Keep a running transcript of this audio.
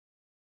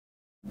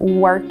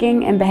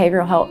Working in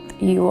behavioral health,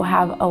 you will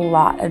have a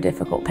lot of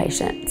difficult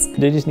patients.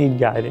 They just need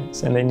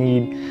guidance, and they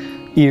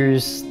need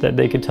ears that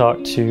they could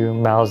talk to,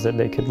 mouths that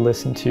they could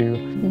listen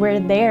to.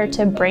 We're there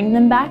to bring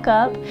them back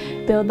up,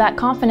 build that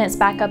confidence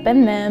back up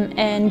in them,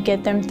 and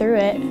get them through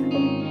it.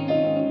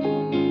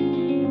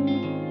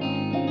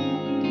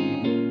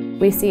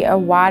 We see a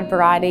wide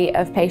variety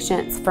of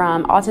patients,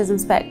 from autism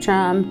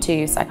spectrum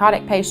to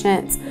psychotic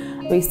patients.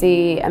 We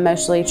see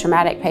emotionally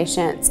traumatic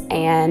patients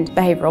and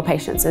behavioral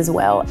patients as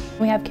well.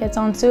 We have kids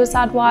on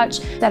suicide watch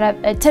that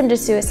have attempted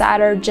suicide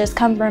or just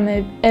come from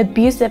an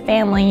abusive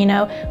family, you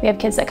know. We have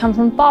kids that come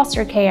from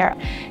foster care.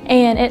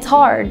 And it's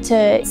hard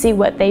to see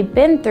what they've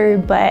been through,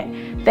 but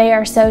they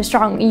are so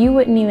strong. You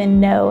wouldn't even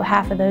know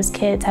half of those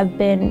kids have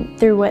been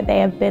through what they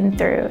have been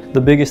through. The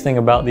biggest thing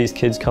about these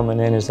kids coming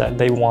in is that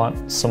they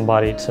want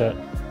somebody to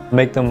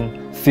make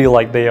them feel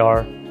like they are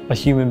a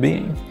human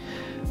being.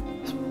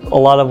 A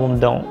lot of them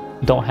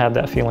don't have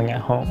that feeling at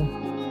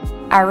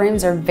home. Our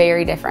rooms are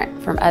very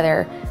different from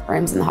other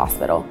rooms in the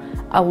hospital.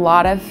 A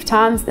lot of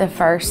times the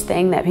first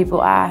thing that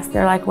people ask,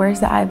 they're like, where's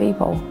the IV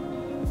pole?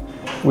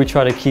 We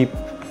try to keep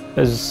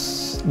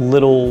as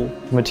little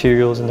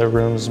materials in their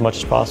rooms as much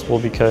as possible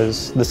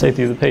because the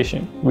safety of the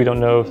patient. We don't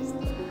know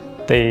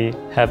if they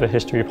have a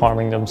history of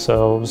harming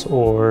themselves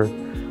or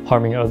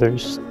harming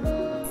others.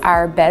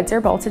 Our beds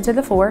are bolted to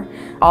the floor.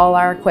 All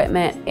our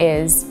equipment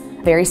is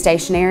very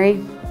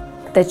stationary.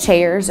 The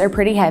chairs are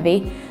pretty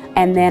heavy,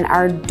 and then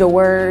our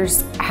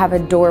doors have a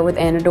door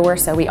within a door,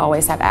 so we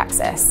always have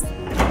access.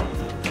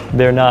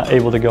 They're not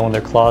able to go in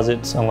their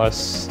closets unless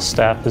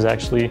staff is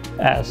actually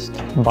asked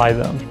by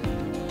them.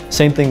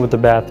 Same thing with the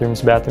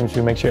bathrooms. Bathrooms,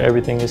 we make sure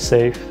everything is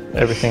safe,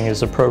 everything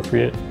is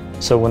appropriate,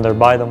 so when they're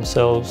by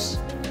themselves,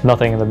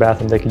 nothing in the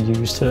bathroom they could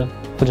use to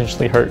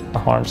potentially hurt or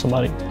harm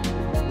somebody.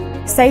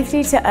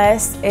 Safety to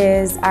us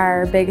is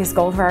our biggest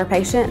goal for our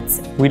patients.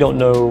 We don't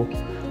know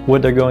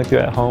what they're going through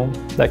at home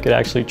that could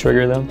actually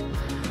trigger them.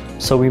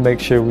 So we make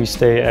sure we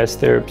stay as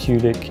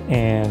therapeutic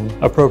and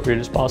appropriate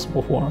as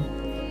possible for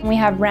them. We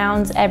have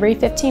rounds every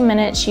 15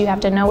 minutes. You have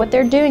to know what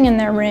they're doing in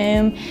their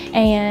room,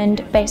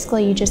 and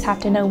basically you just have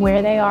to know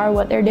where they are,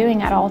 what they're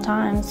doing at all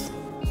times.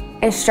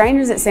 As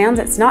strange as it sounds,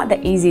 it's not the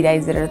easy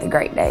days that are the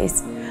great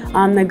days.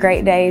 The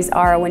great days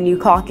are when you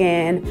clock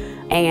in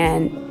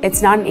and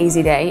it's not an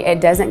easy day.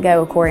 It doesn't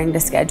go according to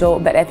schedule,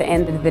 but at the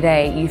end of the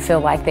day, you feel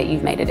like that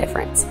you've made a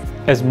difference.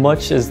 As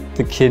much as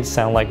the kids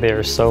sound like they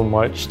are so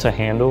much to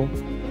handle,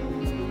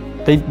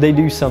 they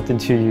do something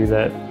to you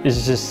that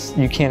is just,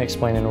 you can't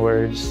explain in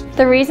words.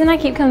 The reason I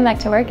keep coming back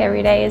to work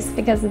every day is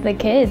because of the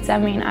kids. I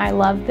mean, I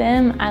love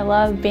them. I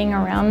love being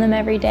around them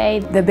every day.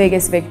 The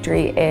biggest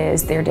victory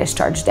is their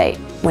discharge date.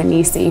 When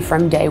you see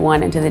from day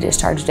one into the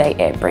discharge date,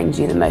 it brings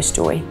you the most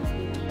joy.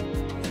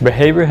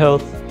 Behavioral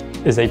health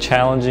is a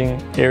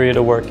challenging area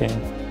to work in,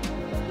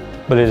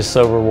 but it is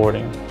so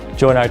rewarding.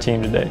 Join our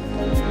team today.